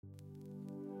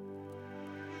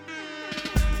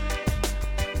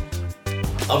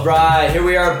All right, here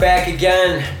we are back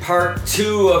again, part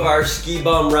 2 of our Ski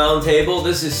Bum Roundtable.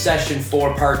 This is session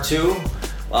 4, part 2.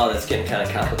 Wow, that's getting kind of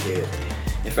complicated.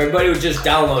 If everybody would just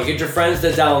download, get your friends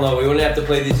to download, we wouldn't have to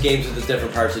play these games with the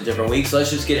different parts of different weeks. Let's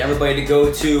just get everybody to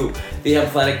go to the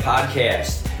Athletic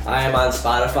Podcast. I am on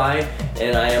Spotify,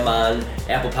 and I am on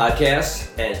Apple Podcasts,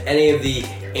 and any of the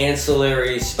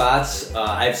ancillary spots.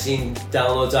 I've seen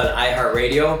downloads on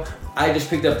iHeartRadio. I just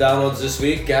picked up downloads this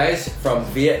week, guys, from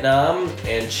Vietnam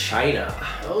and China.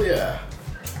 Oh, yeah.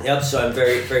 Yep, so I'm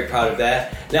very, very proud of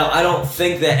that. Now, I don't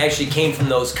think that actually came from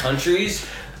those countries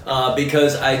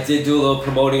because I did do a little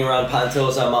promoting around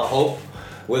Pontillas on Mount Hope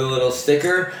with a little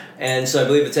sticker, and so I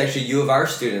believe it's actually U of R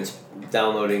students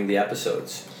downloading the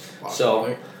episodes. Wow.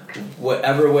 So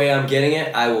whatever way I'm getting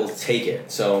it, I will take it.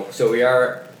 So we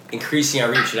are increasing our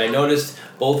reach, and I noticed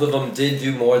both of them did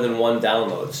do more than one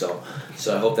download. So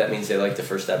I hope that means they liked the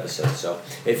first episode. So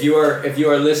if you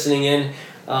are listening in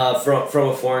from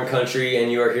a foreign country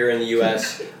and you are here in the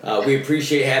U.S., we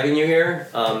appreciate having you here,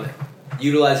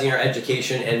 utilizing our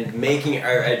education and making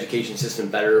our education system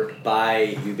better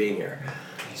by you being here.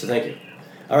 So thank you.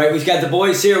 All right, we've got the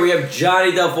boys here. We have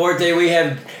Johnny Del Forte, we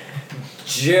have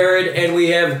Jared, and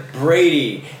we have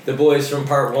Brady. The boys from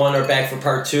part 1 are back for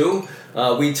part 2.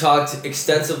 We talked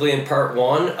extensively in part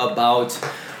 1 about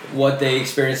what they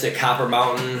experienced at Copper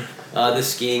Mountain, the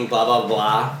skiing, blah, blah,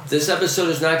 blah. This episode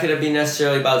is not going to be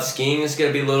necessarily about skiing. It's going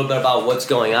to be a little bit about what's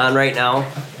going on right now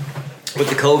with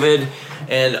the COVID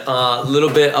and a little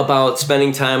bit about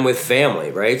spending time with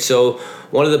family, right? So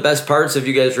one of the best parts, if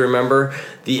you guys remember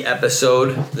the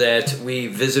episode that we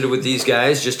visited with these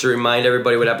guys, just to remind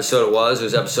everybody what episode it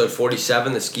was episode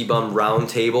 47, the Ski Bum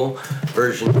Roundtable,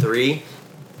 version 3.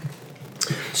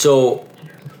 So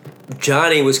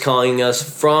Johnny was calling us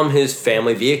from his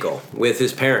family vehicle with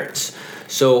his parents.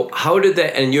 So how did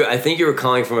that, and I think you were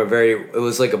calling from it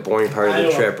was like a boring part of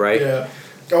the trip, right? Yeah.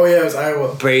 Oh yeah, it was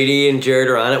Iowa. Brady and Jared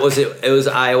are on it. It was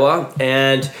Iowa,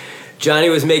 and Johnny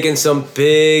was making some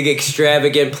big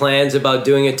extravagant plans about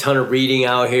doing a ton of reading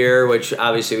out here, which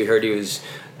obviously we heard he was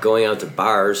going out to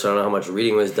bars, so I don't know how much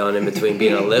reading was done in between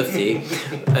being a lifty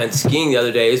and skiing the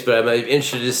other days, but I'm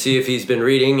interested to see if he's been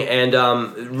reading, and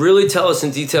really tell us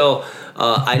in detail.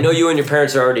 I know you and your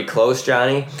parents are already close,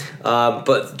 Johnny,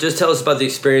 but just tell us about the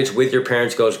experience with your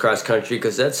parents going cross country,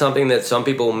 because that's something that some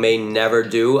people may never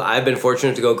do. I've been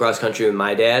fortunate to go cross country with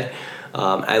my dad.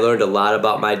 I learned a lot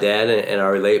about my dad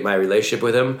and my relationship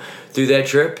with him through that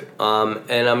trip,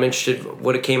 and I'm interested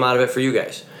what it came out of it for you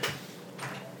guys.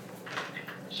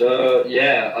 So,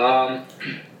 yeah,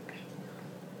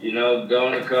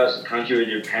 going across the country with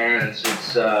your parents,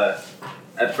 it's,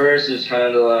 at first it's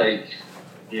kind of like,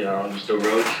 just a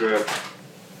road trip,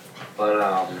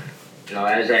 but,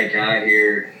 as I got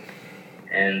here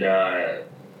and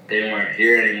they weren't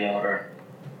here anymore,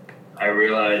 I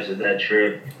realized that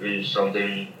trip was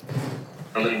something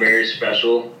very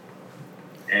special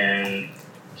and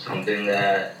something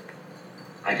that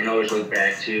I can always look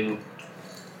back to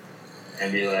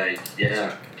and be like,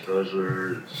 yeah, those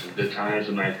were some good times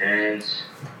with my parents,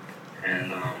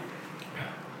 and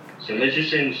some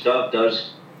interesting stuff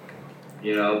does,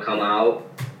 come out.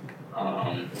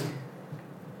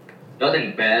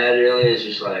 Nothing bad really. It's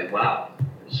just like, wow.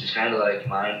 It's just kind of like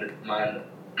mind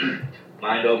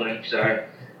opening. Sorry,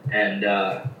 and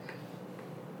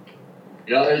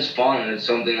it's fun. It's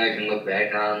something I can look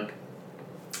back on.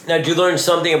 Now, did you learn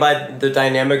something about the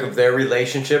dynamic of their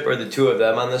relationship or the two of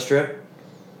them on this trip?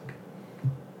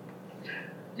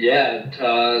 Yeah,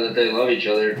 that they love each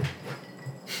other.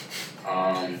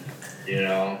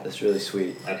 That's really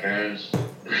sweet. My parents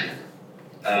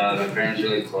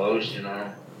really close,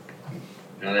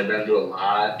 they've been through a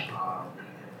lot.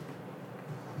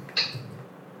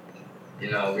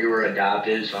 We were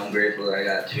adopted, so I'm grateful that I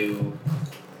got two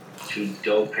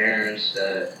dope parents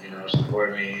that,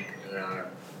 support me and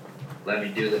let me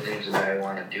do the things that I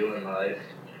want to do in life.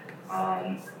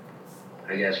 I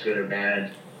guess good or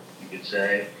bad, you could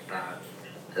say. Not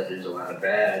that there's a lot of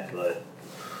bad, but,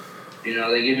 they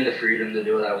give me the freedom to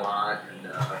do what I want, and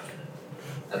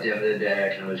at the end of the day, I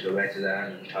can always go back to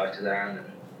them and talk to them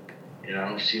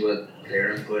and, see what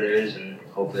their input is, and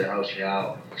hopefully it helps me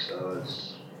out. So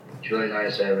it's really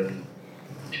nice having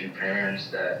two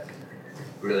parents that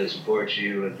really support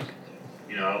you and,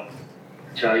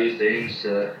 tell you things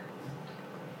to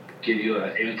give you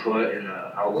an input and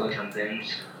an outlook on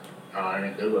things in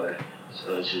a good way.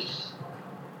 So it's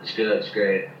good, it's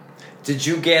great. Did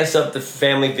you gas up the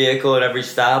family vehicle at every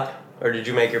stop, or did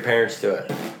you make your parents do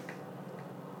it?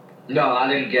 No, I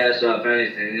didn't gas up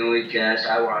anything. The only gas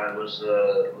I wanted was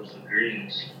the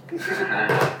greens.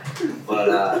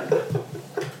 But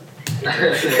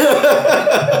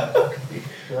Oh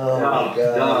my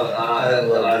god. I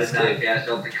love I this did not kid. gas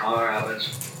up the car. I was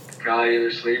probably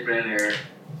either sleeping or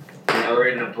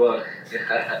reading a book.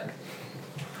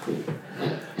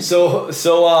 So,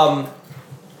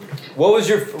 what was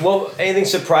anything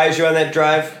surprised you on that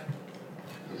drive?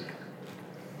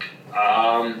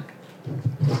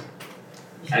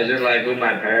 As in like with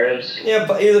my parents. Yeah,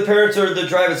 but either the parents or the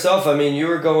drive itself. I mean, you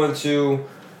were going to,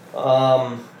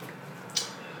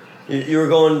 you were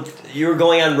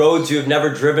going on roads you've never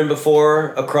driven before,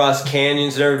 across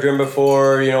canyons you've never driven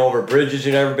before, over bridges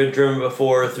you've never been driven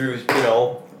before, through,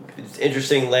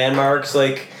 interesting landmarks.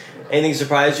 Like, anything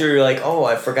surprised you? You're like, oh,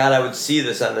 I forgot I would see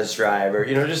this on this drive, or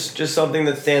just something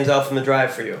that stands out from the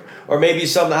drive for you, or maybe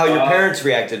something how your parents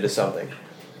reacted to something.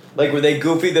 Like, were they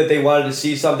goofy that they wanted to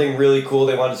see something really cool?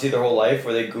 They wanted to see their whole life.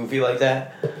 Were they goofy like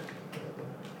that?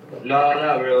 No,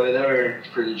 not really. They were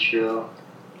pretty chill.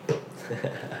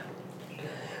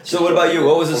 So what about you?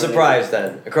 What was the surprise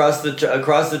then across the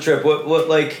trip? What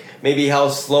like maybe how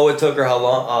slow it took or how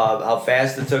long how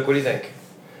fast it took? What do you think?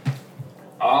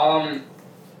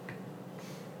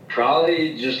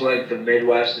 Probably just like the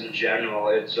Midwest in general.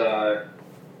 It's a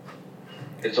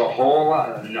whole lot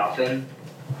of nothing.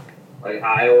 Like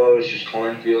Iowa is just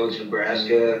cornfields,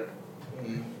 Nebraska,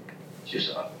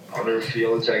 just other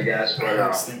fields, I guess. But I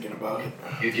was thinking about it.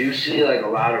 you do see like a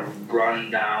lot of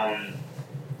run-down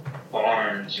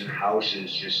barns and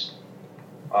houses just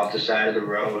off the side of the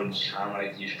roads on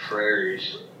like these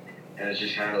prairies, and it's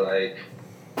just kind of like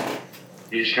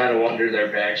you just kind of wonder their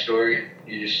backstory.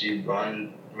 You just see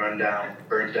run-down,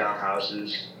 burnt-down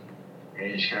houses, and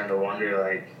you just kind of wonder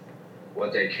like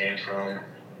what they came from.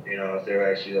 If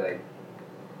they're actually like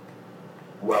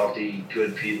wealthy,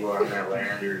 good people on that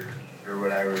land or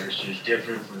whatever. It's just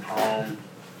different from home,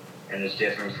 and it's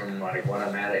different from like when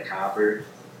I'm at Copper.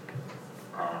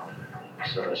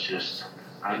 So it's just,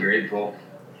 I'm grateful.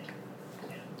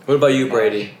 What about you,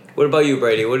 Brady?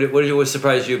 What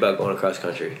surprised you about going across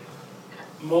country?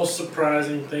 Most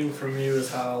surprising thing for me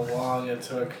was how long it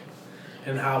took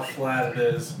and how flat it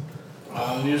is.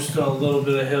 I'm used to a little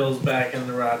bit of hills back in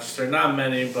the Rochester. Not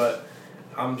many, but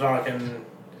I'm talking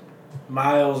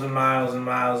miles and miles and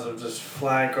miles of just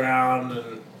flat ground,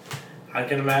 and I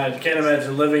can't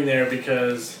imagine living there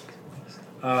because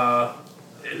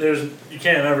you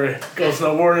can't ever go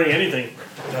snowboarding, anything.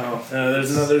 No.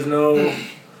 There's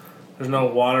no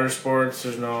water sports.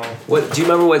 There's no. What do you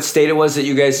remember? What state it was that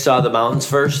you guys saw the mountains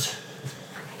first?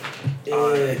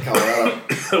 Colorado.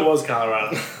 It was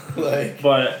Colorado.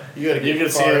 But you can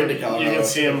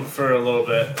see them for a little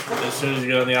bit. As soon as you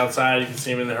get on the outside, you can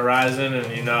see them in the horizon,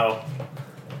 and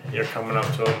you're coming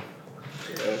up to them.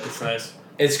 Yeah. It's nice.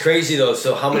 It's crazy though.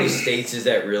 So how many states is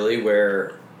that really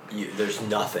where there's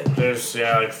nothing? There's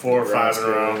like 4 or 5 in a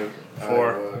row.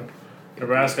 4. Iowa.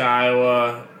 Nebraska,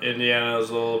 Iowa, Indiana's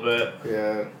a little bit.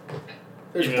 Yeah.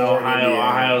 There's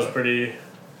Ohio's pretty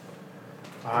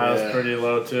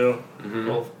low too. Mm-hmm.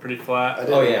 Both pretty flat. I did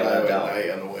no Iowa doubt. at night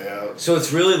on the way out. So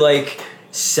it's really like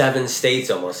 7 states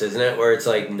almost, isn't it? Where it's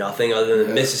like nothing other than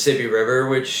the Mississippi River,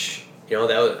 which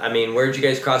where'd you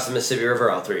guys cross the Mississippi River?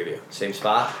 All 3 of you, same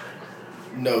spot?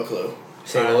 No clue.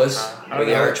 St. Louis, where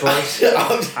the arch was.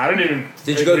 I don't even.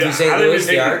 Did you go through St. Louis,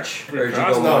 the arch, or did you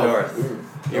go more north?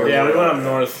 We went up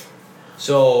north.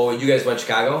 So you guys went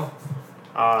Chicago?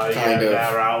 Kind of.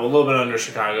 That route, a little bit under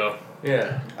Chicago.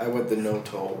 Yeah. I went the no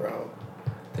toll route.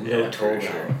 The no toll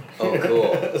for route. Oh,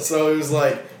 cool. So it was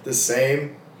like the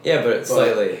same. Yeah, but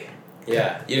slightly.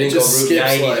 Yeah, you didn't go Route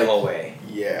 90 the whole way.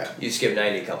 Yeah. You skipped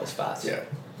 90 a couple spots. Yeah.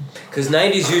 Because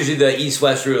 90 is usually the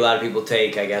east-west route a lot of people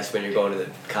take, I guess, when you're going to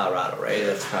the Colorado, right?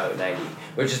 That's probably 90,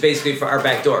 which is basically for our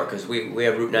back door, because we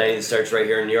have Route 90 that starts right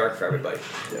here in New York for everybody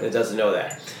that doesn't know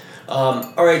that.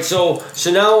 All right, so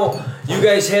now you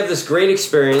guys have this great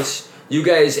experience. You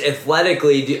guys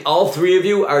athletically, all 3 of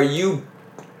you, are you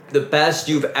the best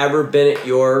you've ever been at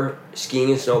your skiing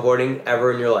and snowboarding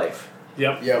ever in your life?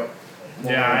 Yep. Yep.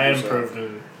 Yeah, I 100%.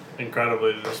 improved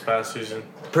incredibly this past season.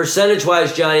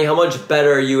 Percentage-wise, Johnny, how much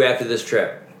better are you after this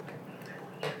trip?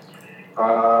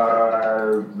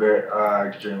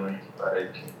 Extremely.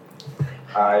 Like,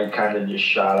 I kind of just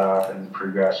shot off and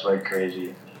progressed like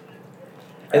crazy.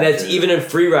 And that's even in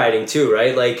free riding too,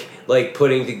 right? Like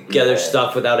putting together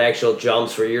stuff without actual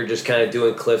jumps, where you're just kind of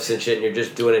doing cliffs and shit, and you're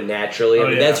just doing it naturally. I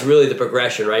mean, that's really the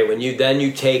progression, right? When you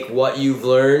take what you've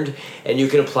learned and you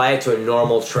can apply it to a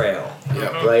normal trail,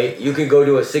 right? You can go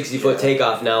do a 60-foot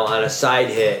takeoff now on a side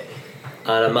hit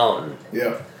on a mountain.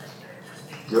 Yeah.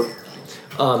 Yep.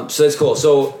 So that's cool.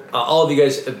 So all of you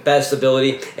guys, best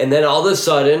ability, and then all of a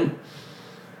sudden,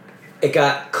 it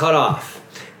got cut off,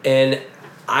 and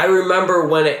I remember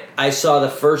when I saw the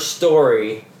first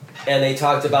story, and they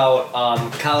talked about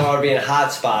Colorado being a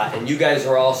hot spot, and you guys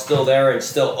were all still there and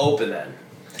still open then.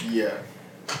 Yeah.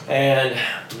 And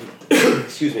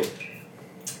excuse me.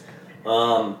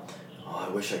 I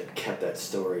wish I kept that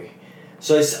story.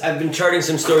 So I've been charting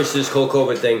some stories to this whole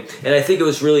COVID thing, and I think it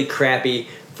was really crappy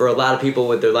for a lot of people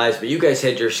with their lives. But you guys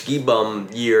had your ski bum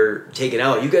year taken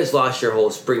out. You guys lost your whole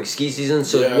spring ski season.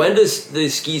 So when does the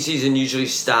ski season usually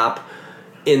stop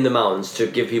in the mountains, to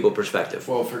give people perspective?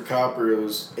 Well, for Copper, it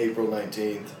was April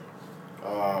 19th.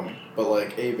 But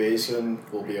like A Basin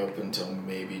will be open until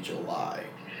maybe July.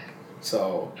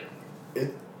 So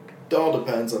it all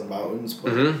depends on mountains.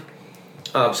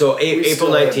 But so April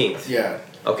 19th. Yeah.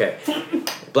 Okay.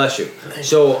 Bless you.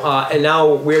 So, and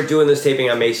now we're doing this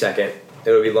taping on May 2nd.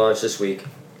 It'll be launched this week.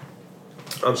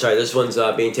 I'm sorry, this one's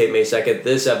being taped May 2nd.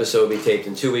 This episode will be taped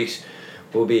in 2 weeks.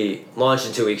 Will be launched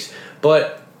in 2 weeks.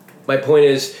 But my point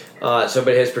is,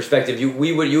 somebody has perspective. You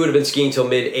would have been skiing till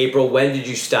mid-April. When did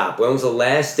you stop? When was the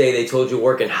last day they told you to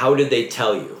work, and how did they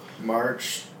tell you?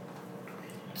 March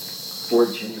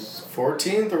 14th.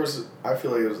 14th, or was it? I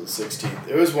feel like it was the 16th.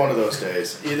 It was one of those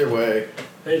days. Either way,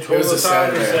 They told was us a on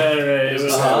Saturday. Saturday. it It was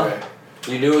was, a Saturday.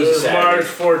 You knew it was a Saturday. March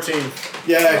 14th.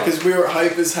 Yeah, because we were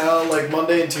hype as hell. Like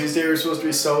Monday and Tuesday were supposed to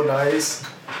be so nice,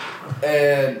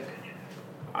 and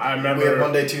I remember. we had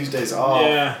Monday, Tuesdays off.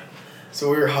 Yeah. So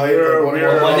we were hyped. We were- like, we one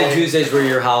were- more Monday, night. Tuesdays were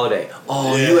your holiday.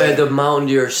 Oh, Yeah. you had the mountain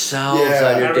to yourselves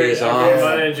Yeah. on your days off. Yeah.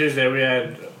 Monday and Tuesday we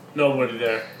had nobody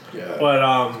there. Yeah. But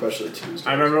Especially Tuesday.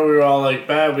 I remember we were all like,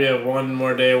 bad, we have one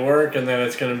more day of work and then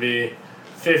it's going to be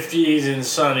 50s and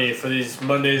sunny for these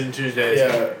Mondays and Tuesdays.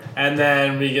 Yeah. And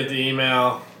then we get the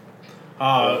email.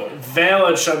 Vail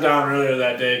had shut down earlier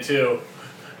that day too.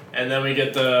 And then we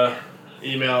get the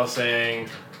email saying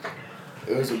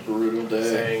It was a brutal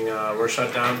day. we're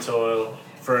shut down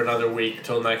for another week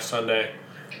till next Sunday.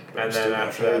 And then Still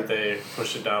after okay. that they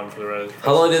pushed it down for the rest.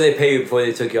 How long did they pay you before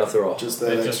they took you off the roll? Just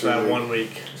that Just extra that week. 1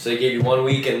 week. So they gave you 1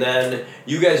 week, and then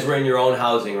you guys were in your own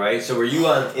housing, right? So were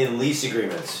you in lease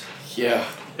agreements? Yeah.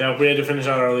 Yeah, we had to finish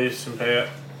out our lease and pay it.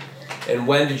 And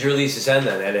when did your leases end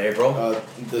then? End of April?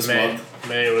 This May. month.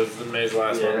 May's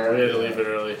last Yeah, month. We had to yeah. leave it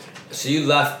early. So you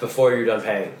left before you were done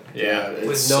paying? Yeah. It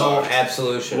With no sucked.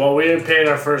 absolution? Well, we had paid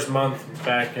our first month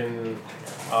back in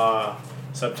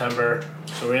September,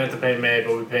 so we didn't have to pay May,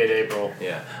 but we paid April.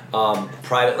 Yeah.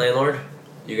 Private landlord?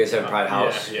 You guys have a private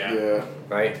house, Yeah. Yeah.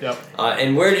 right? Yep.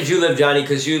 And where did you live, Johnny?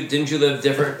 Because didn't you live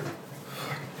different?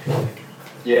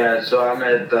 Yeah, so I'm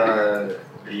at the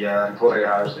employee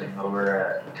housing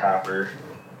over at Copper.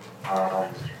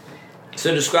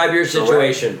 So describe your So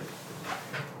situation.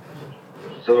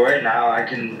 So right now I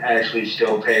can actually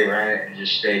still pay rent and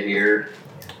just stay here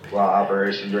while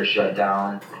operations are shut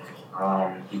down,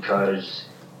 because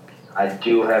I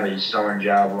do have a summer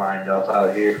job lined up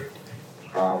out here,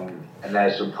 and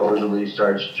that supposedly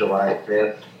starts July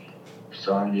 5th.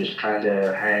 So I'm just kind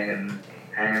of hanging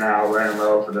out, laying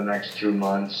low for the next 2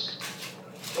 months,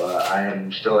 but I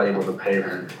am still able to pay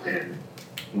rent and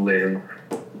live.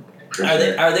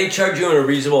 Are they charging you a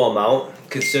reasonable amount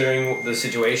considering the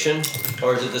situation,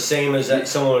 or is it the same as that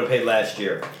someone would have paid last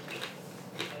year?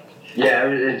 Yeah,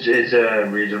 it's a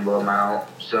reasonable amount.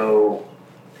 So,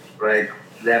 like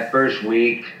that first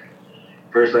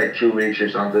like 2 weeks or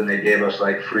something, they gave us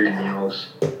like free meals,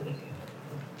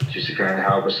 just to kind of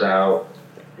help us out,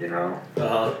 you know.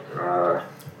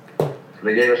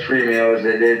 They gave us free meals.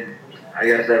 They did, I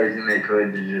guess, everything they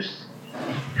could to just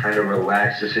kind of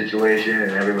relax the situation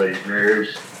and everybody's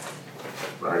nerves.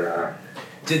 But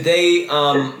Did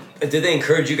they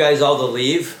encourage you guys all to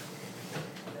leave?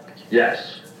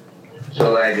 yes.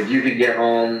 So like, if you could get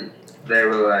home, they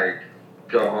were like,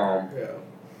 go home. Yeah.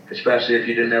 Especially if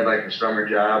you didn't have like a summer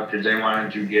job, because they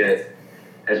wanted to get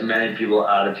as many people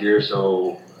out of here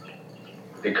so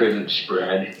it couldn't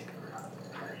spread.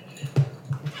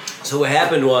 So what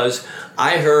happened was,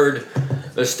 I heard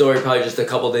a story probably just a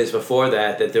couple days before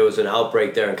that there was an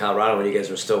outbreak there in Colorado when you guys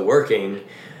were still working,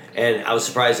 and I was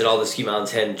surprised that all the ski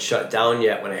mountains hadn't shut down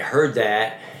yet when I heard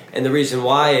that. And the reason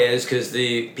why is because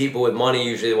the people with money,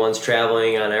 usually the ones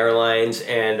traveling on airlines,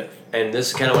 and this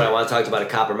is kind of what I want to talk about at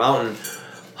Copper Mountain.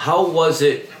 How was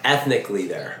it ethnically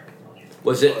there?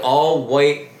 Was it all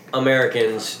white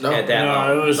Americans No. at that No,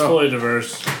 mountain? it was fully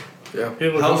diverse. Yeah.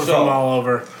 People How coming so? from all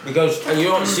over. Because you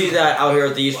don't see that out here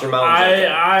at the Eastern Mountains.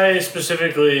 I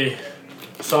specifically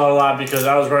saw a lot because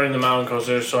I was running the mountain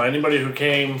coasters, so anybody who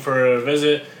came for a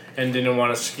visit and didn't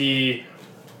want to ski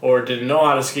or didn't know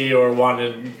how to ski or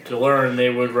wanted to learn, they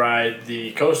would ride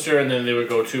the coaster and then they would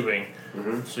go tubing.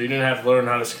 Mm-hmm. So you didn't have to learn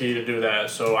how to ski to do that.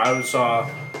 So I saw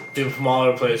people from all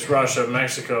over the place: Russia,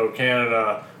 Mexico,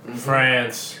 Canada,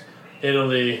 France,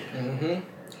 Italy.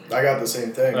 I got the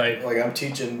same thing. Like I'm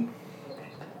teaching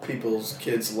people's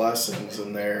kids lessons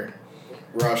and they're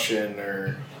Russian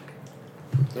or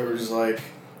they were just like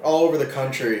all over the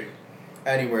country,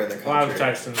 anywhere in the country. A lot of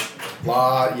Texans.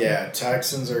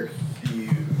 Texans are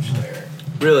huge there.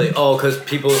 Really? Oh, because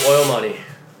people with oil money.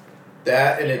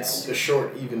 That and it's a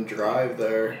short, even drive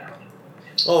there.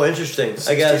 Oh, interesting.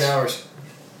 16 I guess. hours.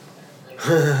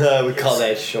 I would call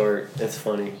that short. That's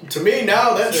funny. To me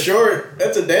now, that's short.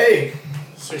 That's a day.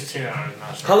 16 hours,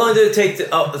 not sure. How long did it take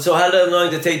so how long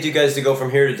did it take you guys to go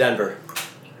from here to Denver?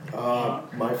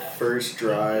 My first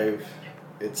drive,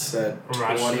 it said From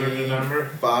Rochester to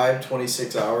Denver?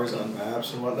 26 hours on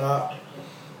maps and whatnot.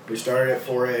 We started at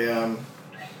 4 a.m.,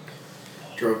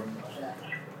 drove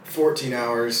 14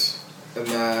 hours, and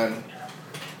then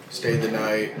stayed the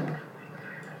night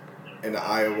in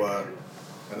Iowa,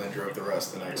 and then drove the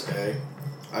rest the next day.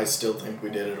 I still think we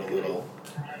did it a little,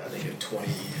 I think in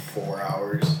 24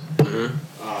 hours.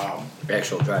 Mm-hmm.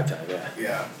 Actual drive time, yeah.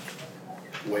 Yeah.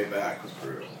 Way back was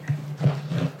brutal.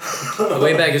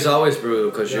 Way back is always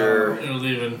brutal because you're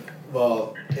leaving.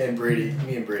 Well, and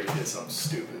me and Brady did something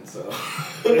stupid, so.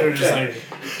 We were just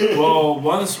like, well,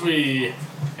 once we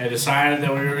had decided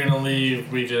that we were going to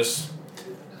leave, we just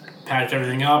packed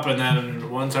everything up, and then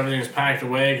once everything was packed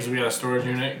away, because we got a storage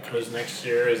unit, because next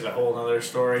year is a whole other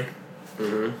story.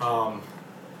 Mm-hmm.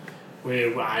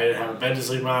 I didn't have a bed to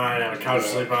sleep on, I didn't have a couch to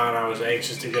sleep on, I was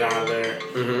anxious to get out of there.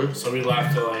 Mm-hmm. So we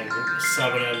left at like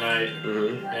 7 at night,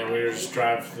 Mm-hmm. and we were just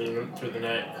driving through the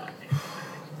night.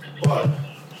 What?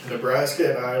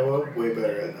 Nebraska and Iowa, way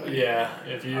better at night. Yeah,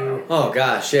 if you... Oh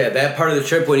gosh, yeah, that part of the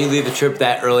trip, when you leave the trip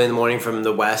that early in the morning from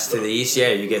the west to the east, yeah,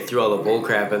 you get through all the bull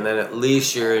crap, and then at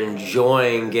least you're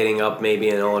enjoying getting up maybe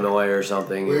in Illinois or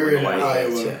something. We were in White Iowa.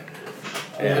 Heights,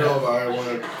 yeah. Middle of Iowa.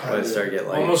 When it started getting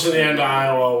light. Almost to the end of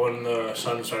Iowa when the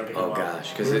sun started to come Oh up.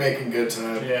 gosh, We're because making good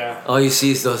time. Yeah. all you see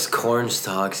is those corn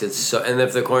stalks. It's so, and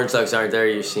if the corn stalks aren't there,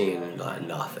 you're seeing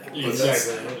nothing.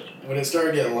 Exactly. When it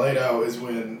started getting light out is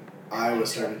when Iowa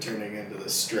started turning into the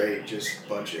straight, just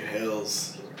bunch of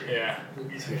hills. Yeah.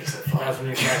 So you're just like, fuck. That's when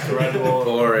you crack the Red Bull.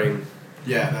 Boring.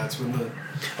 Yeah, that's when the...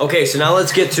 Okay, so now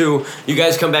let's get to, you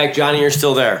guys come back. Johnny, you're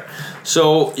still there.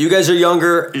 So you guys are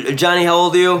younger. Johnny, how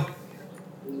old are you?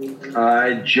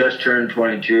 I just turned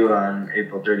 22 on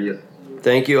April 30th.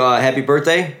 Thank you. Happy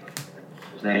birthday,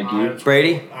 Thank you.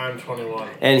 Brady. I'm 21.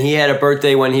 And he had a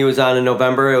birthday when he was on in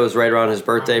November. It was right around his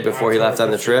birthday before he left on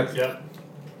the trip. Yep.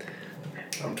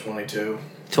 I'm 22.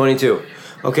 22.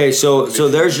 Okay, so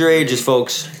there's your ages,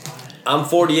 folks. I'm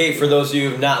 48 for those of you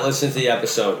who have not listened to the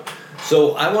episode.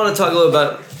 So I want to talk a little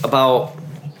bit about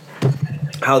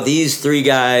how these three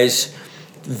guys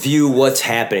view what's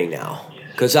happening now.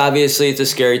 Because obviously it's a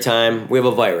scary time. We have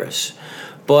a virus.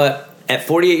 But at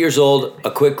 48 years old, a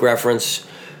quick reference,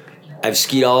 I've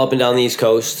skied all up and down the East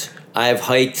Coast. I have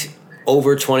hiked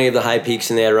over 20 of the high peaks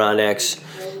in the Adirondacks.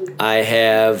 I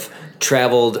have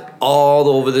traveled all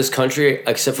over this country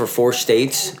except for 4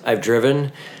 states I've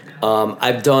driven.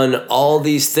 I've done all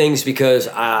these things because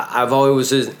I've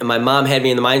always, my mom had me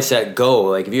in the mindset, go.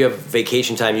 Like, if you have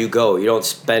vacation time, you go. You don't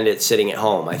spend it sitting at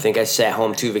home. I think I sat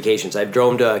home 2 vacations. I've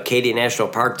drove to Acadia National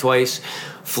Park twice,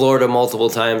 Florida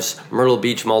multiple times, Myrtle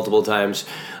Beach multiple times,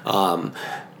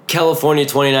 California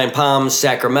 29 Palms,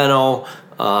 Sacramento,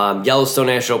 Yellowstone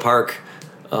National Park.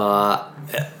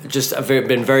 I've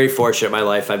been very fortunate in my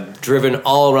life. I've driven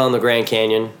all around the Grand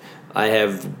Canyon. I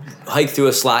have hiked through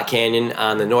a slot canyon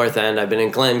on the north end. I've been in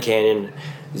Glen Canyon,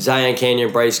 Zion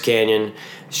Canyon, Bryce Canyon,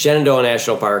 Shenandoah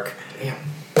National Park. Damn.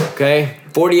 Okay?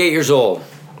 48 years old.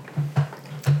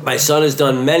 My son has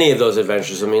done many of those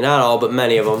adventures. I mean, not all, but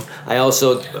many of them. I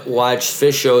also watched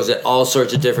fish shows at all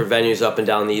sorts of different venues up and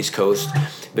down the East Coast.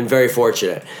 Been very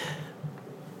fortunate.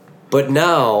 But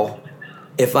now,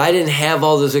 if I didn't have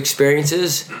all those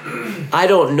experiences, I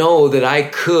don't know that I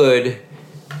could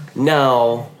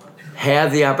now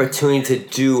have the opportunity to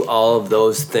do all of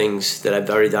those things that I've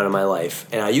already done in my life.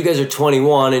 And you guys are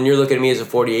 21 and you're looking at me as a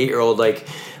 48-year-old like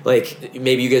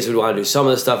maybe you guys would want to do some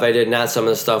of the stuff I did, not some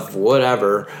of the stuff,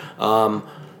 whatever.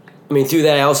 Through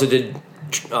that I also did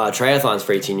triathlons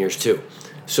for 18 years too.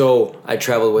 So I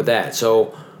traveled with that.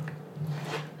 So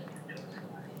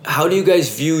how do you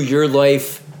guys view your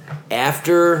life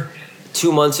after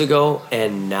 2 months ago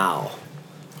and now?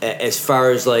 As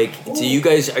far as are you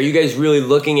guys really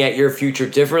looking at your future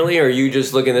differently, or are you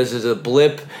just looking at this as a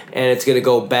blip and it's going to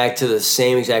go back to the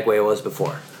same exact way it was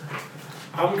before?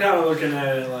 I'm kind of looking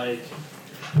at it like,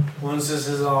 once this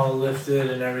is all lifted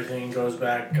and everything goes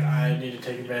back, I need to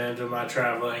take advantage of my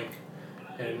traveling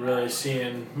and really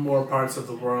seeing more parts of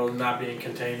the world, not being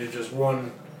contained to just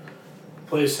one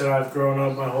place that I've grown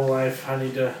up my whole life. I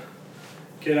need to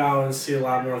get out and see a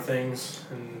lot more things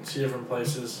and see different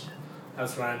places.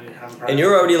 That's what I need. And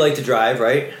you already like to drive,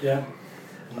 right? Yeah.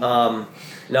 Now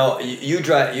you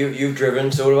drive. You've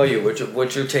driven. So what about you?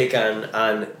 What's your take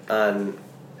on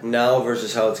now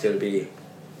versus how it's gonna be,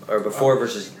 or before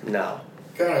versus now?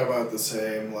 Kind of about the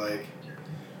same, like,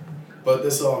 but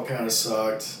this all kind of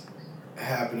sucked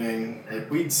happening.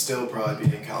 Like, we'd still probably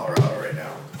be in Colorado right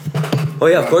now. Oh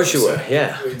yeah, of course you would. 100%.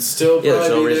 Yeah. We'd still Yeah, there's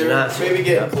probably no be reason there, not to. maybe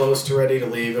getting Yeah. close to ready to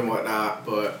leave and whatnot,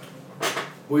 but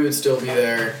we would still be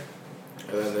there.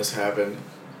 And then this happened.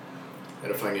 Had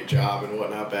to find a job and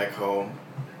whatnot back home,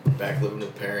 back living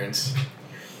with parents.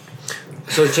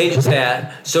 So it changes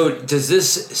that. So does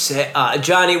this say,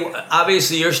 Johnny?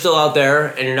 Obviously, you're still out there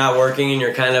and you're not working and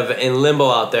you're kind of in limbo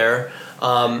out there.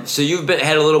 So you've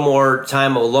had a little more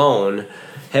time alone.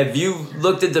 Have you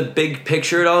looked at the big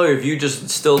picture at all, or have you just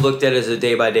still looked at it as a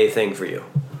day by day thing for you?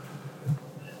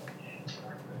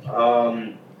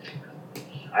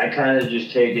 I kind of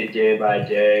just take it day by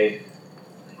day,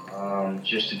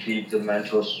 just to keep the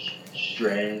mental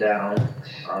strain down.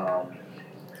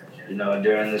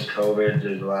 During this COVID,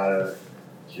 there's a lot of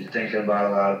you're thinking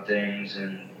about a lot of things,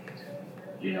 and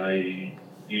you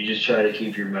just try to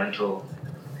keep your mental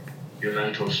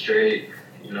straight.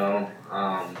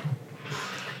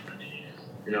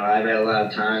 I've had a lot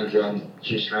of times where I'm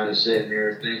just kind of sitting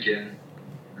here thinking,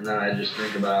 and then I just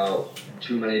think about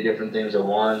too many different things at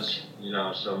once.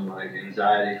 Some like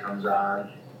anxiety comes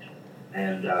on,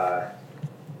 and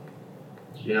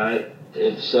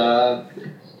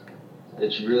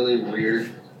it's really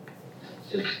weird.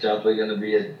 It's definitely going to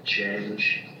be a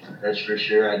change, that's for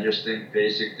sure. I just think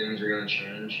basic things are going to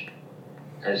change,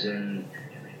 as in,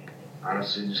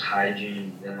 honestly, just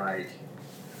hygiene and, like,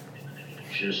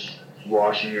 just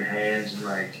washing your hands and,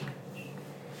 like,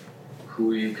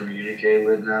 who you communicate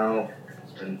with now,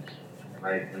 and,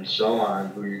 like, and so on,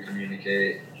 who you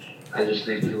communicate. I just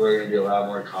think people are going to be a lot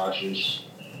more cautious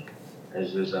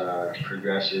as this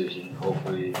progresses and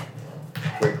hopefully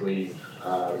quickly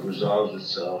resolves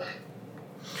itself.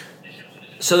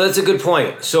 So that's a good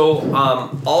point. So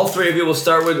all three of you, we'll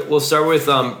start with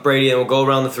Brady, and we'll go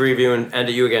around the three of you and end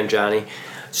at you again, Johnny.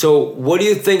 So what do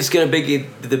you think is going to be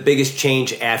the biggest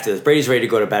change after this? Brady's ready to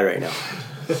go to bed right now.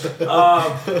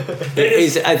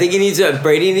 I think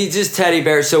Brady needs his teddy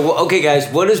bear. So okay, guys,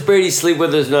 what does Brady sleep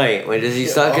with his night? When does he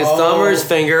suck his thumb or his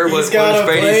finger? He's what got does a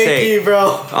Brady blankie, say?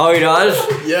 bro. Oh, he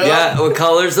does. Yeah. Yeah. What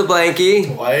color's the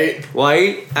blankie? White.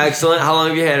 White. Excellent. How long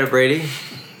have you had it, Brady?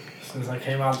 Since I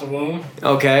came out the womb.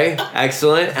 Okay,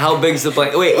 excellent. How big's the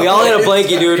blanket? Wait, we all had a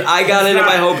blankie, dude. I got it in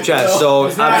my hope chest, so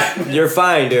you're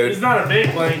fine, dude. It's not a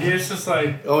big blanket. It's just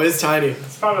like Oh, it's tiny.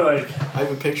 it's probably like I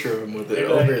have a picture of him with it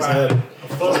maybe over like his head.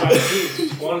 a foot by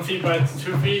 1 feet by 2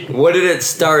 feet. What did it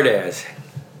start as?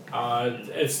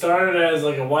 It started as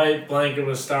like a white blanket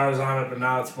with stars on it, but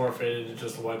now it's more faded to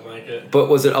just a white blanket. But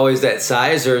was it always that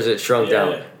size, or is it shrunk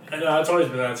down? No, it's always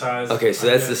been that size. Okay, so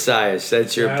that's the size.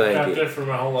 That's your I've kept blanket. it for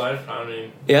my whole life. I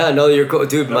mean, Yeah, no, you're cool,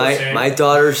 dude. No, My same.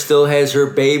 daughter still has her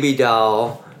baby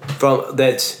doll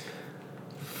that's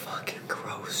fucking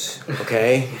gross.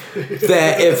 Okay,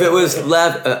 that if it was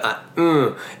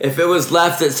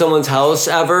left at someone's house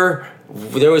ever,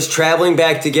 there was traveling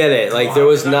back to get it. Like there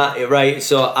was not right.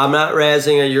 So I'm not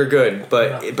razzing it. You're good.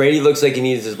 But Brady looks like he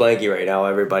needs his blankie right now,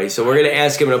 everybody. So we're gonna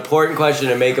ask him an important question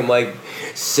and make him like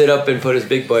sit up and put his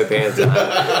big boy pants on.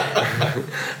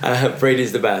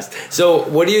 Brady's the best. So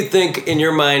what do you think in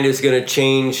your mind is gonna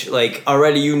change? Like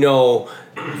already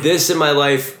this in my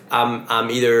life.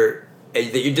 I'm either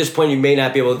at this point you may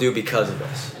not be able to do because of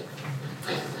this.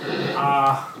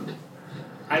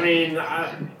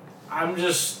 I'm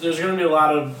just there's gonna be a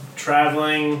lot of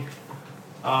traveling,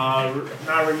 not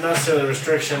necessarily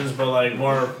restrictions, but like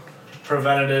more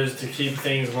preventatives to keep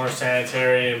things more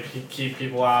sanitary and keep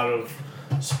people out of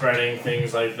spreading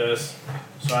things like this.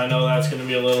 So I know that's gonna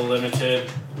be a little limited.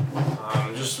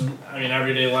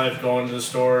 Everyday life, going to the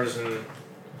stores and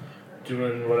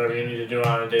doing whatever you need to do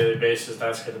on a daily basis.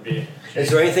 That's gonna be. Is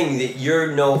there anything that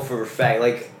you know for a fact?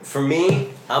 Like for me,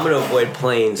 I'm gonna avoid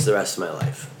planes the rest of my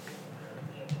life.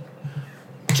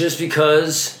 Just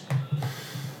because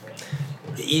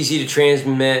easy to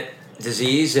transmit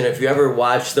disease, and if you ever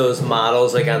watch those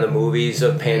models like on the movies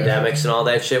of pandemics and all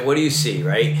that shit, what do you see,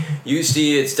 right? You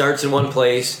see it starts in one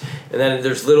place, and then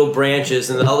there's little branches,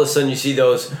 and then all of a sudden you see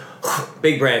those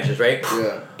big branches, right?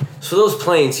 Yeah. So those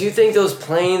planes, do you think those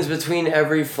planes between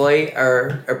every flight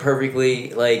are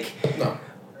perfectly like... No.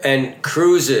 And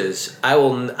cruises, I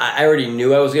already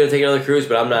knew I was going to take another cruise,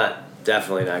 but I'm not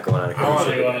Definitely not going on a I want cruise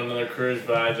to ship. go on another cruise,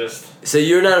 but I just So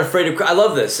you're not afraid of? I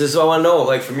love this. This is what I want to know.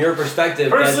 Like from your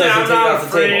perspective, that personally, doesn't I'm take it not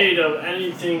off the table. afraid of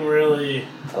anything really.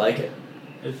 I like it.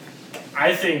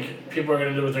 I think people are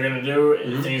gonna do what they're gonna do,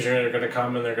 and Mhm. things are gonna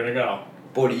come and they're gonna go.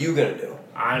 But what are you gonna do?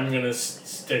 I'm gonna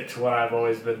stick to what I've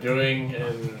always been doing,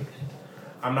 and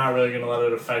I'm not really gonna let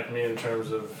it affect me in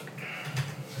terms of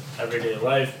everyday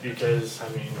life because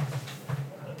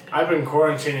I've been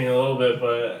quarantining a little bit,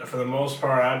 but for the most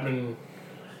part, I've been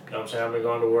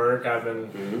going to work. I've been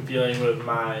Mhm. dealing with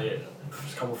my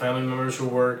couple family members who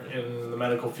work in the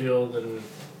medical field, and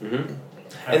Mm-hmm.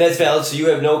 And that's valid. So you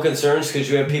have no concerns because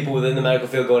you have people within the medical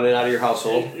field going in and out of your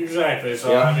household. Exactly.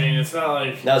 So Yeah. it's not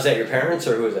like Now is that your parents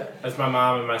or who is that? that's my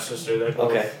mom and my sister. They both.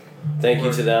 Okay. Thank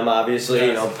you to them. Obviously,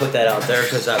 Yes. Put that out there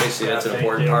because obviously Yeah, that's an thank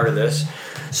important you. part of this.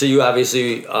 So you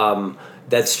obviously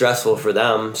that's stressful for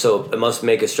them. So it must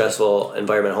make a stressful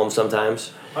environment home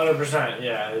sometimes. 100%.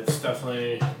 Yeah, it's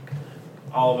definitely.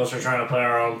 All of us are trying to play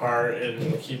our own part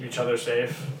and keep each other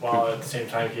safe while at the same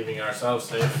time keeping ourselves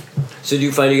safe. So do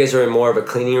you find you guys are in more of a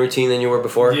cleaning routine than you were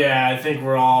before? Yeah, I think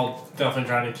we're all definitely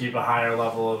trying to keep a higher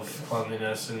level of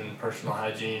cleanliness and personal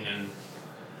hygiene and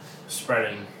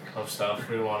spreading of stuff.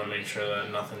 We want to make sure that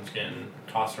nothing's getting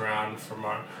tossed around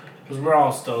because we're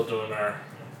all still doing our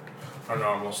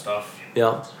normal stuff. Yeah.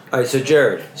 All right. So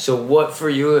Jared, so what for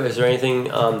you? Is there anything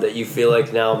that you feel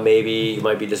like now maybe you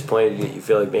might be disappointed that you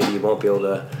feel like maybe you won't be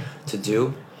able to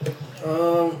do?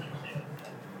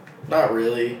 Not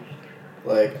really.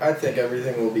 Like, I think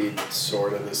everything will be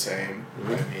sort of the same.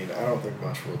 Mhm. I mean, I don't think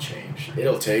much will change.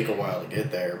 It'll take a while to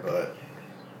get there, but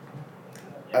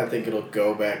I think it'll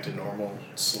go back to normal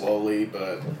slowly,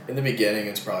 but in the beginning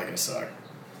it's probably going to suck.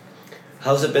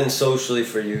 How's it been socially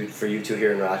for you two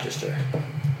here in Rochester?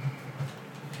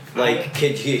 Like,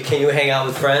 can you hang out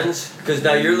with friends? Because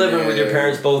now you're living with your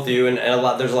parents, both of you, and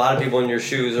there's a lot of people in your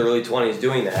shoes, early 20s,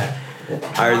 doing that.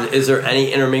 Is there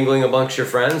any intermingling amongst your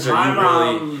friends, or My you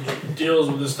really? mom deals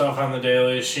with this stuff on the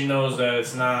daily. She knows that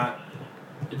it's not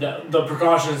the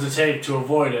precautions to take to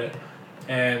avoid it,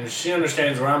 and she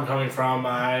understands where I'm coming from.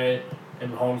 I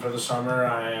am home for the summer.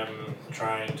 I am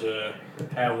trying to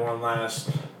have one last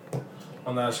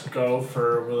go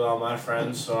with all my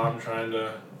friends. So I'm trying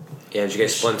to. Yeah, did you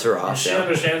guys splinter off? She Yeah.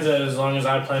 understands that as long as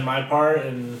I play my part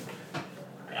and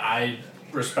I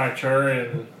respect her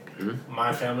and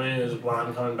my family is when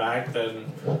I'm coming back,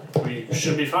 then we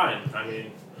should be fine. I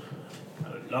mean,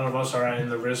 none of us are in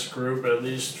the risk group, at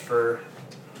least for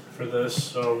this,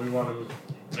 so we want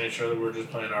to make sure that we're just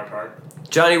playing our part.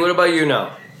 Johnny, what about you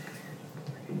now?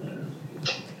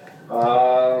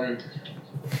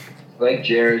 Like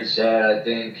Jared said, I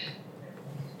think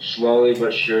slowly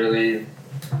but surely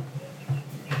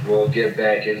we'll get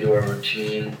back into a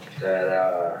routine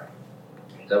that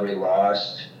we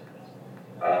lost.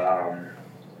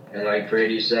 And like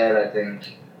Brady said, I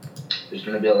think there's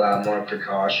going to be a lot more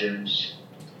precautions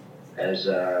as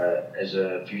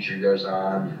the future goes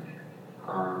on.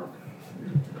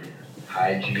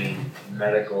 Hygiene,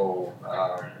 medical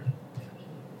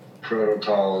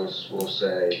protocols, we'll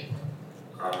say.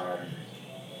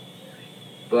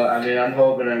 But I mean, I'm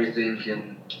hoping everything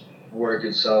can work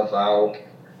itself out,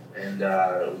 and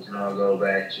we can all go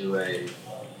back to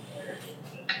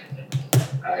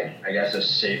I guess a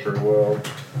safer world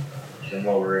than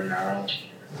what we're in now.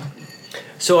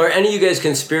 So are any of you guys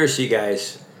conspiracy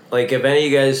guys? Like, have any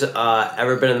of you guys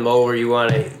ever been in the mode where you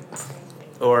want to,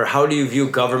 or how do you view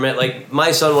government? Like,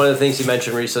 my son, one of the things he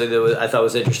mentioned recently that I thought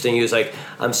was interesting, he was like,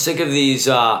 I'm sick of these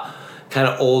kind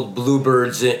of old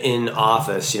bluebirds in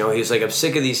office. He's like, I'm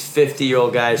sick of these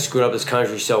 50-year-old guys screwing up this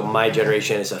country, so my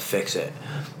generation has to fix it.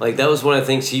 Like, that was one of the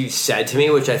things he said to me,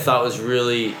 which I thought was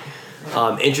really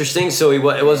interesting. So it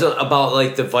wasn't about,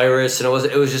 like, the virus, and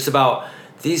it was just about,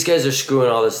 these guys are screwing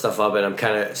all this stuff up, and I'm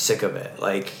kind of sick of it.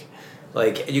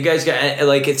 Like you guys got,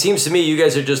 like, it seems to me you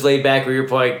guys are just laid back where you're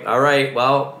like, all right,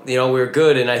 well, we're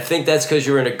good. And I think that's because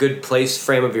you were in a good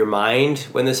frame of your mind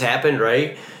when this happened,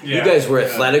 right? Yeah. You guys were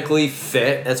athletically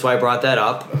fit. That's why I brought that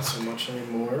up. Not so much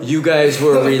anymore. You guys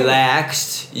were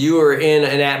relaxed. You were in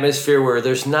an atmosphere where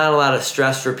there's not a lot of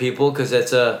stress for people because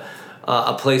it's a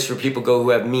place where people go who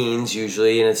have means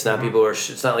usually, and it's not people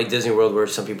it's not like Disney World where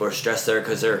some people are stressed there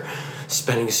because they're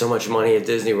spending so much money at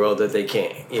Disney World that they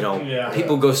can't,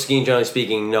 people go skiing, generally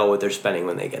speaking, know what they're spending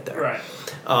when they get there. Right.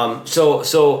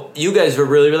 So you guys were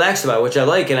really relaxed about it, which I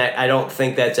like, and I don't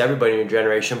think that's everybody in your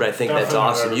generation, but I think Definitely that's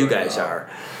awesome. You guys are.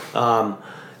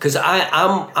 Because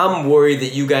I'm worried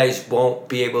that you guys won't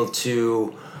be able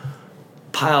to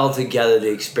pile together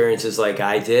the experiences like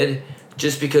I did,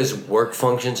 just because work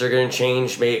functions are going to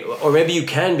change, or maybe you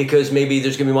can because maybe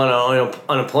there's going to be one on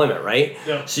unemployment, right?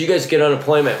 Yeah. So you guys get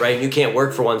unemployment, right? And you can't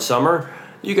work for one summer.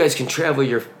 You guys can travel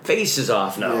your faces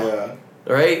off now, Yeah.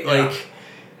 right? Yeah. Like,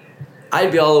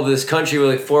 I'd be all over this country with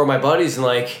like 4 of my buddies and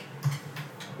like,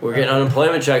 we're getting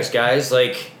unemployment checks, guys.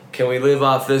 Like, can we live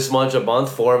off this much a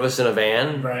month? 4 of us in a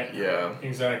van? Right. Yeah.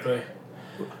 Exactly.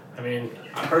 I mean,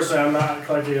 personally, I'm not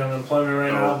collecting unemployment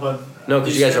right now, but No,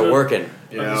 because you guys are working.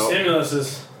 But the stimulus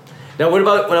is. Now,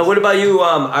 what about you?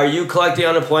 Are you collecting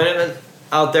unemployment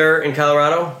out there in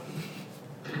Colorado?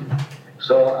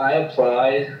 So I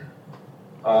applied,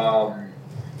 and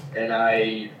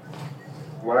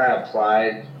when I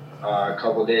applied, a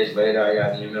couple days later, I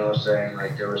got an email saying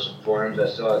like there were some forms I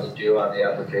still had to do on the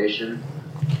application.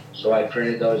 So I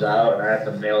printed those out and I have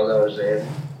to mail those in.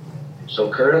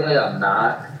 So currently I'm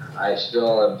not. I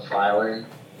still am filing,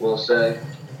 we'll say.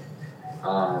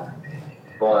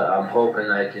 But I'm hoping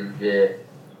I can get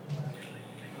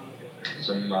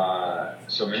some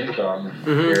income.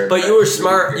 Mm-hmm. But you were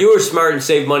smart. You were smart and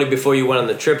saved money before you went on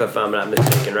the trip, if I'm not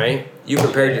mistaken, right? You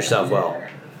prepared yourself well.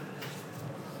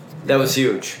 That was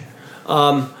huge.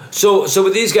 So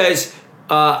with these guys,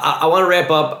 I want to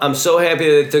wrap up. I'm so happy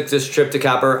that they took this trip to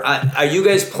Copper. Are you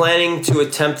guys planning to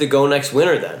attempt to go next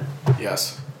winter then?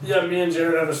 Yes. Yeah, me and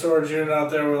Jared have a storage unit out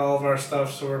there with all of our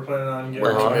stuff, so we're planning on getting.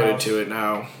 We're our committed house. to it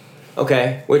now.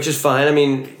 Okay, which is fine. I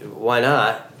mean, why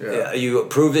not? Yeah. You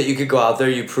proved that you could go out there.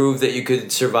 You proved that you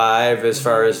could survive as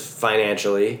far as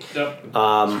financially. Yep.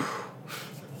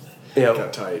 It It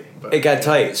got tight. But got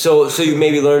tight. So you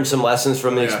maybe learned some lessons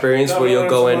from the Yeah. experience where you'll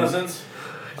go in,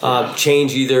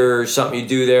 change either something you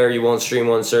do there, you won't stream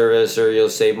one service, or you'll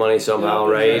save money somehow,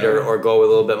 Yeah, right? yeah. Or go with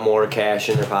a little bit more cash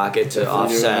in your pocket to Definitely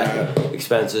doing offset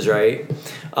expenses, right?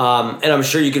 And I'm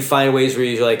sure you could find ways where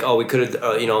you're like, oh, we could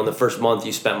have, in the first month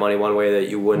you spent money one way that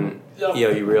you wouldn't, Yep.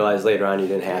 you realize later on you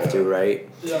didn't have to, right?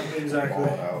 Yep, exactly.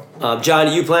 out. John,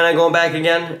 do you plan on going back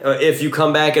again? If you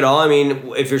come back at all, I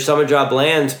mean, if your summer job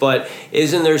lands, but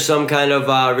isn't there some kind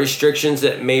of restrictions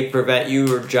that may prevent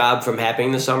your job from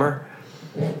happening this summer?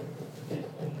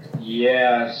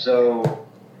 Yeah, so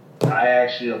I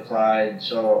actually applied.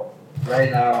 So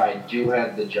right now I do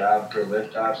have the job for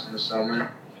lift ops in the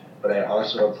summer, but I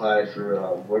also applied for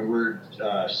a Woodward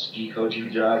ski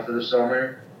coaching job for the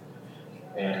summer.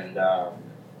 And I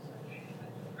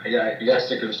guess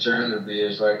the concern would be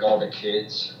is like all the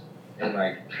kids and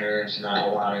like parents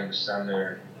not wanting to send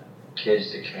their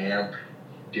kids to camp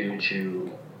due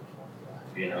to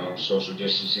social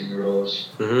distancing rules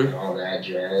and all that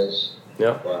jazz.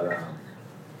 Yep. But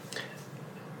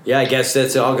Yeah, I guess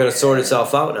that's all going to sort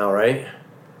itself out now, right?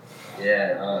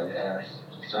 yeah,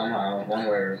 somehow, one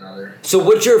way or another. So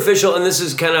what's your official, and this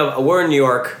is kind of, we're in New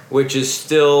York, which is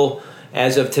still,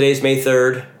 as of today's May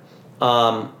 3rd,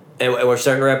 and we're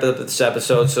starting to wrap up this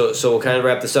episode, so we'll kind of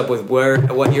wrap this up with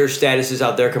what your status is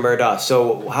out there compared to us.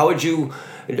 So how would you,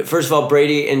 first of all,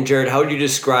 Brady and Jared, how would you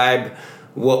describe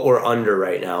what we're under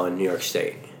right now in New York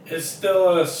State? It's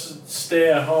still a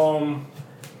stay at home,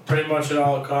 pretty much at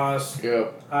all costs.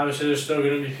 Yep. Obviously, there's still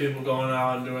going to be people going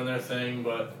out and doing their thing,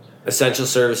 but Essential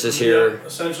services here. yeah,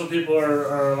 essential people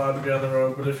are allowed to be on the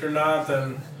road. But if you're not,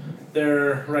 then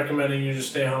they're recommending you just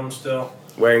stay home still.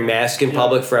 Wearing masks in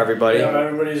public for everybody. Yeah,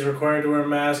 everybody's required to wear a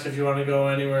mask if you want to go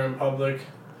anywhere in public,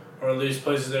 or at least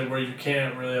places where you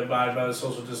can't really abide by the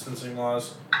social distancing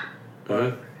laws.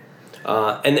 But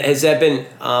And has that been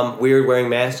weird wearing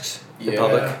masks in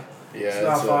public? Yeah, it's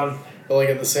not fun. But like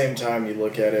at the same time, you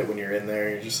look at it when you're in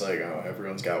there, you're just like, oh,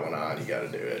 everyone's got one on. You got to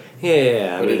do it.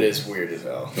 Yeah, But it is weird as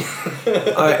hell.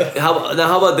 All right,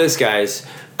 how about this, guys?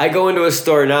 I go into a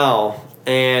store now,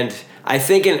 and I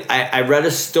think I read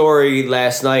a story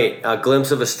last night, a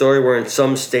glimpse of a story where in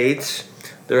some states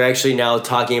they're actually now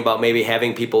talking about maybe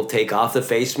having people take off the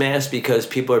face mask because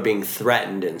people are being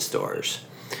threatened in stores.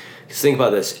 Just think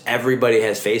about this. Everybody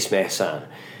has face masks on.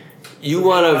 You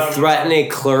want to threaten a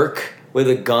clerk with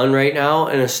a gun right now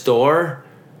in a store?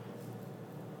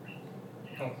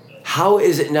 How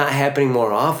is it not happening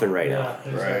more often right now?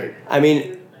 Right. I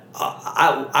mean,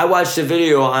 I watched a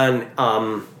video on,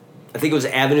 I think it was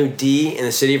Avenue D in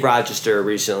the city of Rochester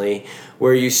recently,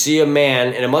 where you see a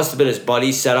man, and it must have been his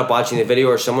buddy set up watching the video,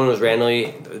 or someone was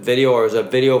randomly video, or it was a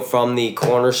video from the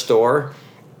corner store,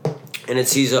 and it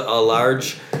sees a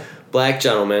large black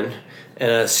gentleman and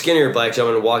a skinnier black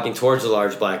gentleman walking towards the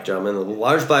large black gentleman.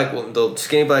 The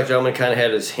skinny black gentleman kind of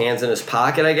had his hands in his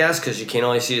pocket, I guess, because you can't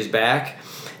only see his back,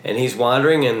 and he's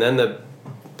wandering, and then the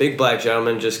big black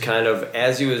gentleman just kind of,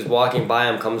 as he was walking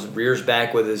by him, rears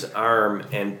back with his arm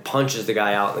and punches the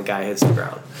guy out, and the guy hits the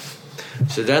ground.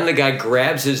 So then the guy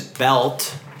grabs his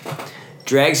belt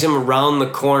drags him around the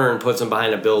corner and puts him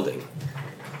behind a building.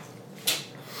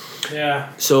 Yeah.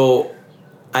 So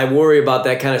I worry about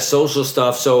that kind of social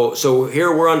stuff. So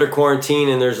here we're under quarantine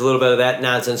and there's a little bit of that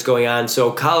nonsense going on.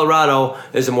 So Colorado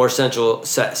is a more central,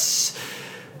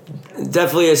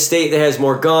 definitely a state that has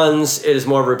more guns. It is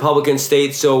more of a Republican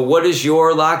state. So what is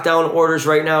your lockdown orders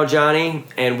right now, Johnny?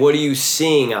 And what are you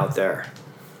seeing out there?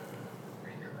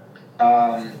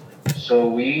 So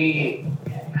we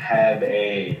have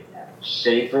a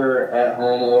safer at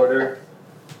home order,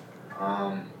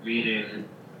 meaning,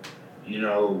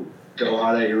 go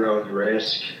out at your own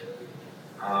risk.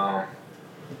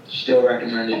 Still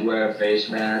recommended wear a face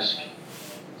mask,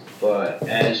 but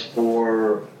as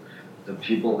for the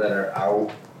people that are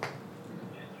out,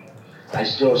 I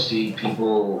still see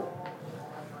people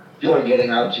are getting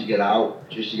out to get out,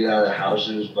 just to get out of their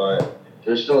houses, but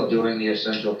they're still doing the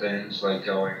essential things like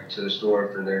going to the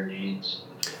store for their needs.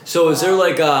 So is there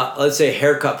like a, let's say,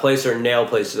 haircut place or nail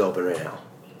place is open right now?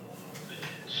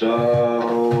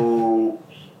 So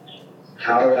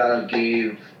Colorado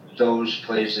gave those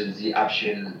places the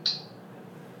option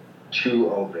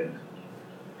to open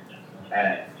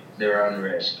at their own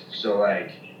risk. So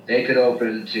like they could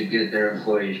open to get their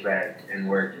employees back and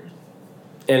working.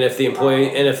 And if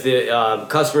the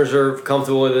customers are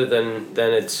comfortable with it,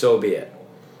 then it's so be it.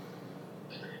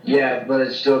 Yeah, but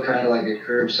it's still kind of like a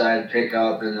curbside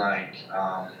pickup and like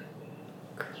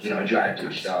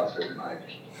drive-through stuff and like.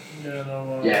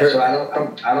 So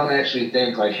I don't actually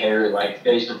think like hair, like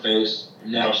face-to-face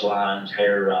nail salons,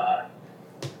 hair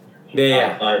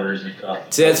fibers and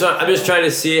stuff. See, that's what I'm just trying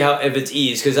to see if it's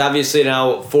eased, because obviously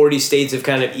now 40 states have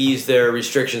kind of eased their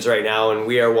restrictions right now, and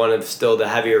we are one of still the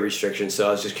heavier restrictions. So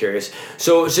I was just curious.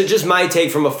 So just my take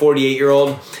from a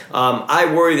 48-year-old.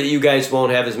 I worry that you guys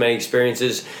won't have as many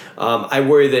experiences. I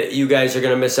worry that you guys are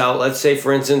going to miss out. Let's say,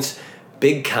 for instance,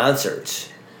 big concerts.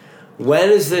 When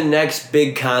is the next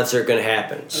big concert going to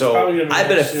happen? So I've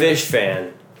been a Fish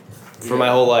fan for my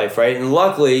whole life, right? And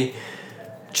luckily,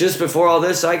 just before all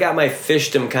this, I got my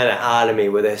fishdom kind of out of me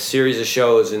with a series of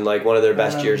shows in like one of their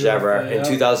best years ever. In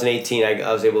 2018,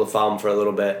 I was able to follow them for a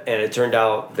little bit, and it turned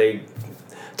out they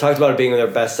talked about it being their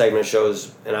best segment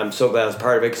shows, and I'm so glad I was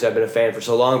part of it because I've been a fan for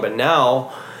so long. But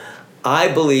now, I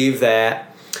believe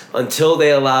that until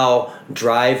they allow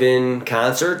drive-in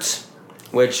concerts,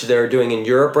 which they're doing in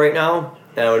Europe right now,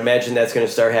 and I would imagine that's going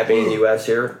to start happening in the U.S.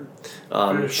 here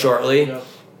shortly.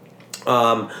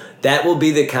 That will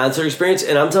be the concert experience.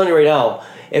 And I'm telling you right now,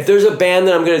 if there's a band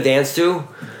that I'm going to dance to,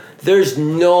 there's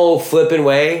no flipping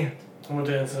way.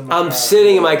 I'm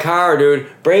sitting in my car, dude.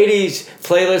 Brady's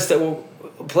playlist,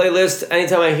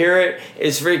 anytime I hear it,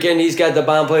 is freaking, he's got the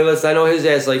bomb playlist. I know his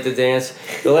ass liked to dance.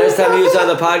 The last time he was on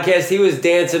the podcast, he was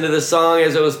dancing to the song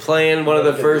as it was playing, one of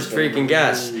the first freaking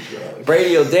guests.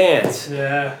 Brady will dance.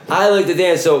 Yeah. I like to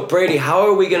dance. So, Brady, how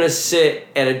are we going to sit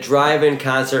at a drive-in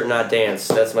concert and not dance?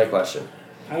 That's my question.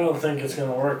 I don't think it's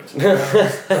going to work, to be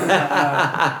honest.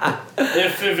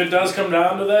 If it does come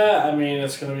down to that, I mean,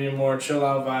 it's going to be a more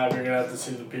chill-out vibe. You're going to have to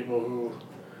see the people who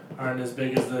aren't as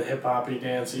big as the hip-hoppy,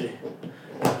 dancey.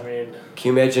 I mean...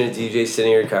 Can you imagine a DJ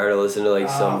sitting in your car to listen to, like,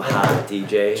 some hot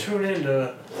DJ? Tune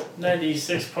into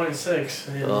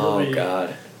 96.6. Oh,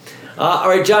 God. All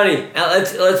right, Johnny,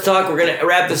 let's talk. We're going to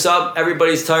wrap this up.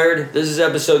 Everybody's tired. This is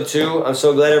episode 2. I'm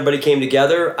so glad everybody came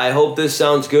together. I hope this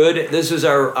sounds good. This was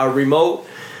our remote.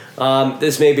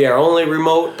 This may be our only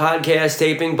remote podcast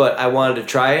taping, but I wanted to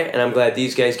try it, and I'm glad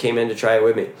these guys came in to try it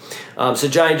with me. So,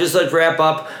 Johnny, just let's wrap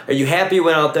up. Are you happy you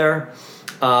went out there?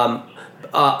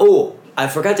 I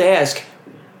forgot to ask.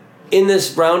 In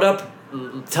this roundup,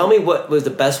 tell me what was the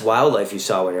best wildlife you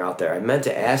saw when you're out there. I meant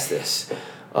to ask this.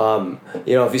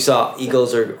 If you saw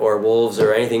eagles or wolves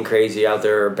or anything crazy out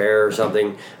there, or a bear or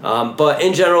something. But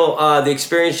in general, the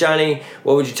experience, Johnny,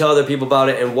 what would you tell other people about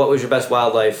it, and what was your best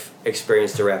wildlife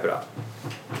experience to wrap it up?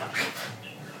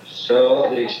 So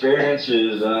the experience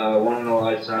is one in a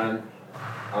lifetime.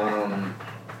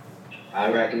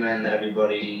 I recommend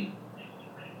everybody,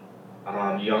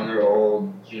 young or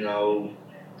old,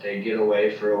 they get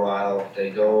away for a while. They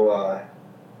go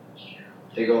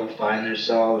find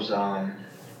themselves.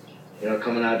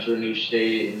 Coming out to a new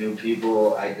state, new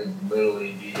people, I could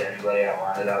literally be anybody I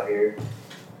wanted out here.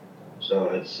 So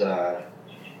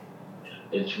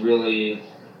it's really,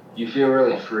 you feel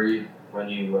really free when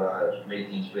you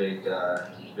make these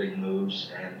big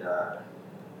moves. And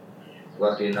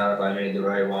lucky enough, I made the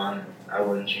right one. I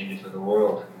wouldn't change it for the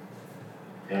world.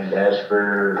 And as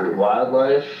for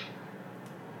wildlife,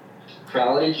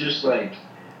 probably just like,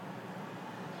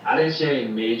 I didn't see any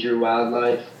major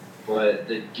wildlife, but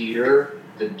the deer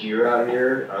out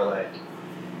here are like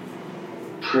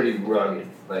pretty rugged.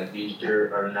 Like these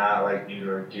deer are not like New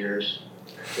York deers.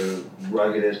 They're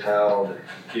rugged as hell. They're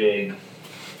big.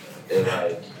 They're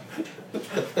like,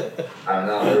 I don't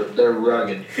know. They're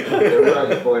rugged. They're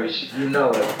rugged, boys. You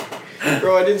know it.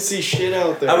 Bro, I didn't see shit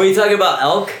out there. Are we talking about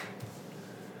elk?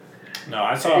 No,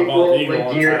 I saw a bald eagle Like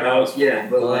one deer, time. That was yeah,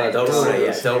 but like Don't ruin it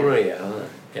yet. Don't ruin it yet. Hold on.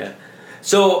 Yeah.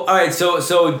 So, all right. So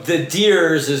the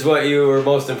deers is what you were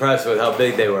most impressed with, how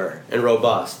big they were and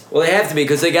robust. Well, they have to be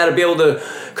because they got to be able to.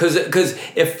 Because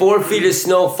if 4 feet of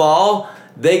snow fall,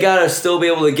 they got to still be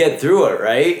able to get through it,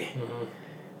 right?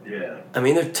 Yeah. I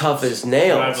mean, they're tough as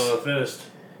nails, survival of the fittest.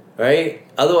 right?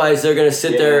 Otherwise, they're gonna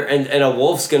sit there and a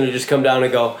wolf's gonna just come down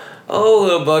and go, "Oh,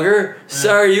 little bugger,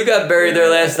 sorry you got buried there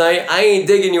last night. I ain't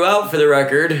digging you out for the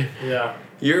record. Yeah.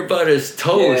 Your butt is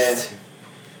toast."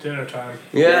 Dinner time.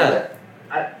 Yeah.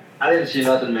 I didn't see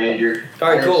nothing major. All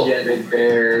right, cool. I didn't see any big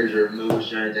bears or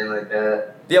moose or anything like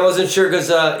that. Yeah, I wasn't sure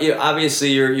because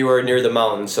obviously you are near the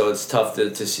mountains, so it's tough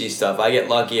to see stuff. I get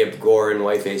lucky at Gore and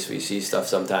Whiteface. We see stuff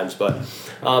sometimes, but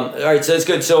all right, so that's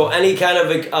good. So any kind of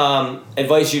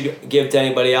advice you'd give to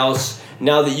anybody else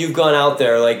now that you've gone out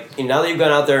there,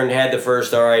 and had the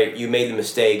first, all right, you made the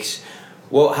mistakes.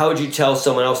 Well, how would you tell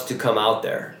someone else to come out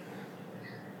there?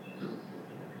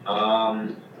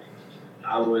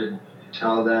 I would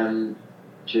tell them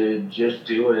to just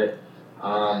do it.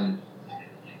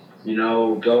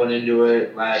 Going into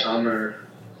it last summer,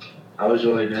 I was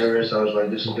really nervous. I was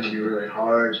like, this is going to be really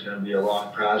hard. It's going to be a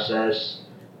long process.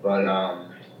 But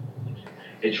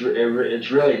it's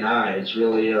really not. It's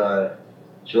really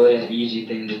an easy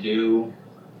thing to do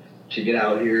to get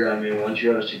out here. I mean, once you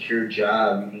have a secure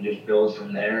job, you can just build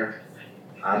from there.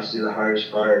 Honestly, the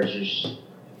hardest part is just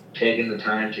taking the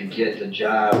time to get the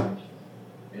job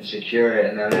and secure it,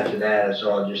 and then after that, it's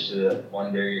all just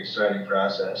one very exciting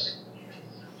process.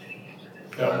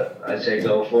 I'd say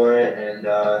go for it, and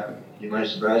you might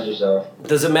surprise yourself.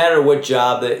 Does it matter what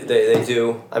job they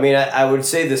do? I mean, I would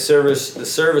say the service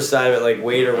side of it, like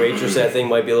waiter, waitress, that thing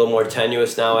might be a little more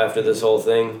tenuous now after this whole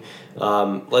thing.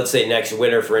 Let's say next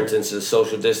winter, for instance, the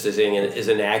social distancing is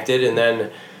enacted, and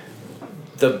then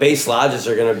the base lodges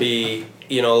are going to be,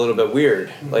 a little bit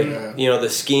weird. Like, the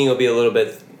skiing will be a little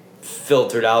bit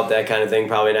filtered out, that kind of thing,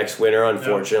 probably next winter.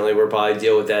 Unfortunately, we'll probably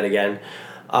deal with that again.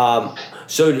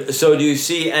 So do you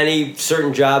see any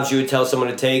certain jobs you would tell someone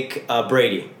to take,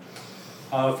 Brady?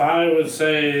 If I would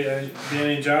say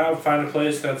any job, find a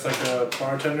place that's like a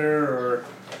bartender or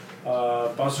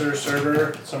busser,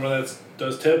 server, someone that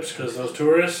does tips, because those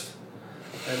tourists,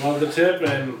 they love the tip,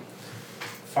 and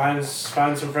find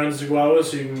some friends to go out with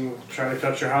so you can try to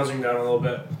cut your housing down a little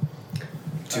bit.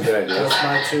 Two good ideas. That's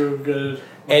my two good.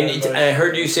 And I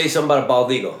heard you say something about a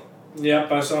bald eagle.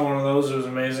 Yep, I saw one of those. It was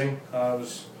amazing. I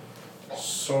was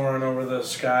soaring over the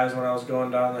skies when I was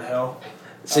going down the hill.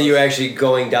 So you were actually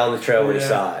going down the trail when you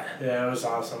saw it. Yeah, it was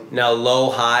awesome. Now, low,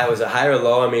 high, was it high or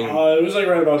low? I mean, it was like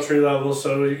right about tree level,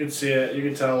 so you could see it. You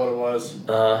could tell what it was.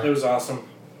 It was awesome.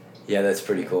 Yeah, that's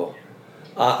pretty cool.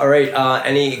 All right,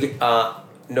 any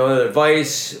no other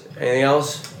advice? Anything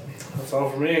else? That's all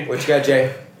for me. What you got,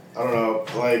 Jay? I don't know,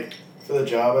 like, for the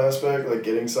job aspect, like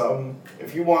getting something,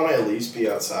 if you want to at least be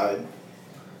outside,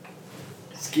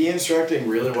 ski instructing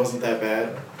really wasn't that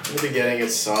bad. In the beginning it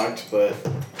sucked, but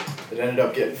it ended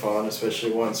up getting fun,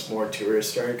 especially once more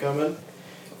tourists started coming.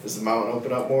 As the mountain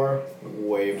opened up more,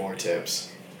 way more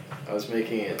tips. I was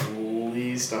making at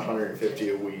least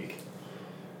 $150 a week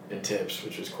in tips,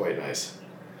 which was quite nice.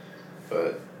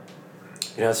 But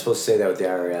you're not supposed to say that with the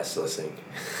IRS listening.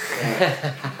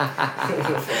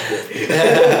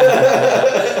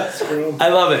 I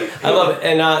love it.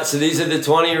 And so these are the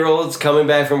 20-year-olds coming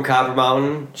back from Copper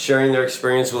Mountain, sharing their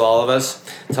experience with all of us,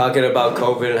 talking about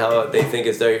COVID and how they think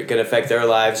it's going to affect their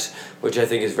lives, which I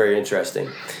think is very interesting.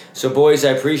 So, boys,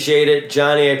 I appreciate it.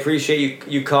 Johnny, I appreciate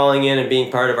you calling in and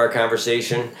being part of our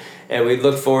conversation. And we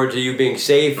look forward to you being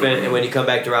safe. And when you come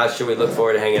back to Rochester, we look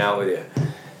forward to hanging out with you.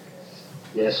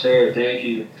 Yes, sir. Thank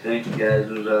you, guys.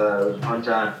 It was a fun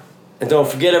time. And don't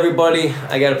forget, everybody,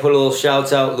 I got to put a little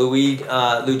shouts out.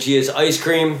 Luigia's Ice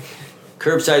Cream,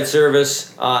 curbside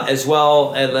service as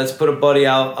well. And let's put a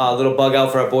little bug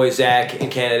out for our boy Zach in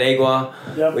Canandaigua.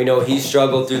 Yep. We know he's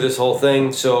struggled through this whole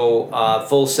thing. So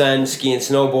Full Send Ski and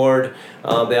Snowboard.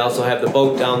 They also have the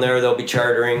boat down there they'll be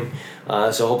chartering.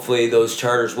 So hopefully those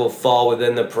charters will fall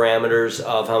within the parameters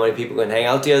of how many people can hang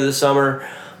out together this summer.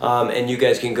 And you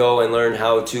guys can go and learn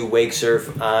how to wake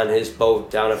surf on his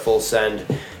boat down at Full Send,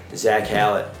 Zach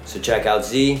Hallett. So check out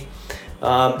Z.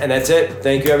 And that's it.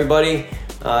 Thank you, everybody.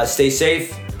 Stay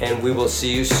safe, and we will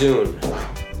see you soon.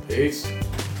 peace.